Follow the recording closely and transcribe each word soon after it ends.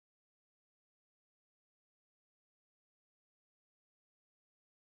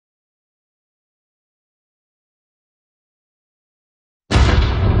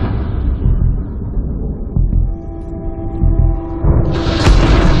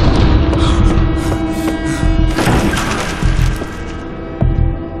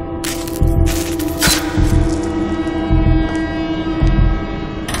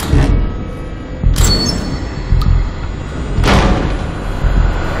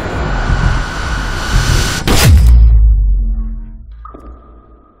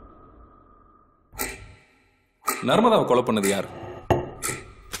நர்மதாவை கொலை பண்ணது யார்?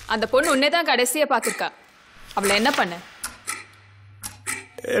 அந்த பொண்ணு உன்னை தான் கடைசியா பாத்துக்கா. அவளை என்ன பண்ண?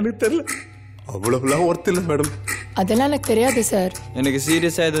 எனக்கு தெரியல. அவ்வளவுலாம் ஒர்த் இல்லை மேடம். அதெல்லாம் எனக்கு தெரியாது சார். எனக்கு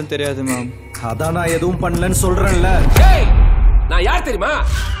சீரியஸா எதுவும் தெரியாது மேம். அதான் நான் எதுவும் பண்ணலன்னு சொல்றேன்ல. நான் யார் தெரியுமா?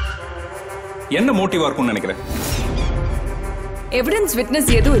 என்ன மோட்டிவா இருக்கும்னு நினைக்கிறேன்? எவிடன்ஸ்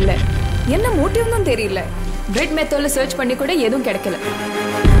விட்னஸ் எதுவும் இல்ல. என்ன மோட்டிவ்னு தெரியல. பிரெட் மெத்தட்ல சர்ச் பண்ணி கூட எதுவும் கிடைக்கல.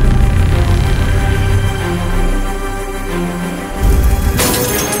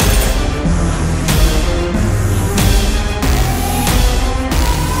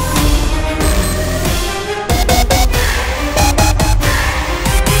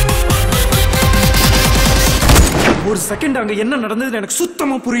 ஒரு செகண்ட் அங்க என்ன நடந்தது எனக்கு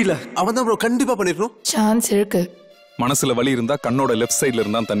சுத்தமா புரியல. அவன் தான் ப்ரோ கண்டிப்பா பண்ணிருக்கணும். சான்ஸ் இருக்கு. மனசுல வலி இருந்தா கண்ணோட லெஃப்ட் சைடுல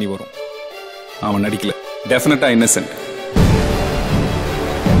இருந்தா தண்ணி வரும். அவன் நடிக்கல. டெஃபினட்டா இன்னசென்ட்.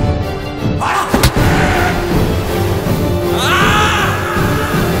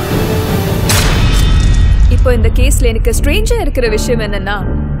 இப்போ இந்த கேஸ்ல எனக்கு ஸ்ட்ரேஞ்சா இருக்கிற விஷயம் என்னன்னா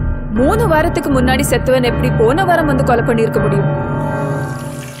 3 வாரத்துக்கு முன்னாடி செத்துவன் எப்படி போன வாரம் வந்து கொலை பண்ணிருக்க முடியும்?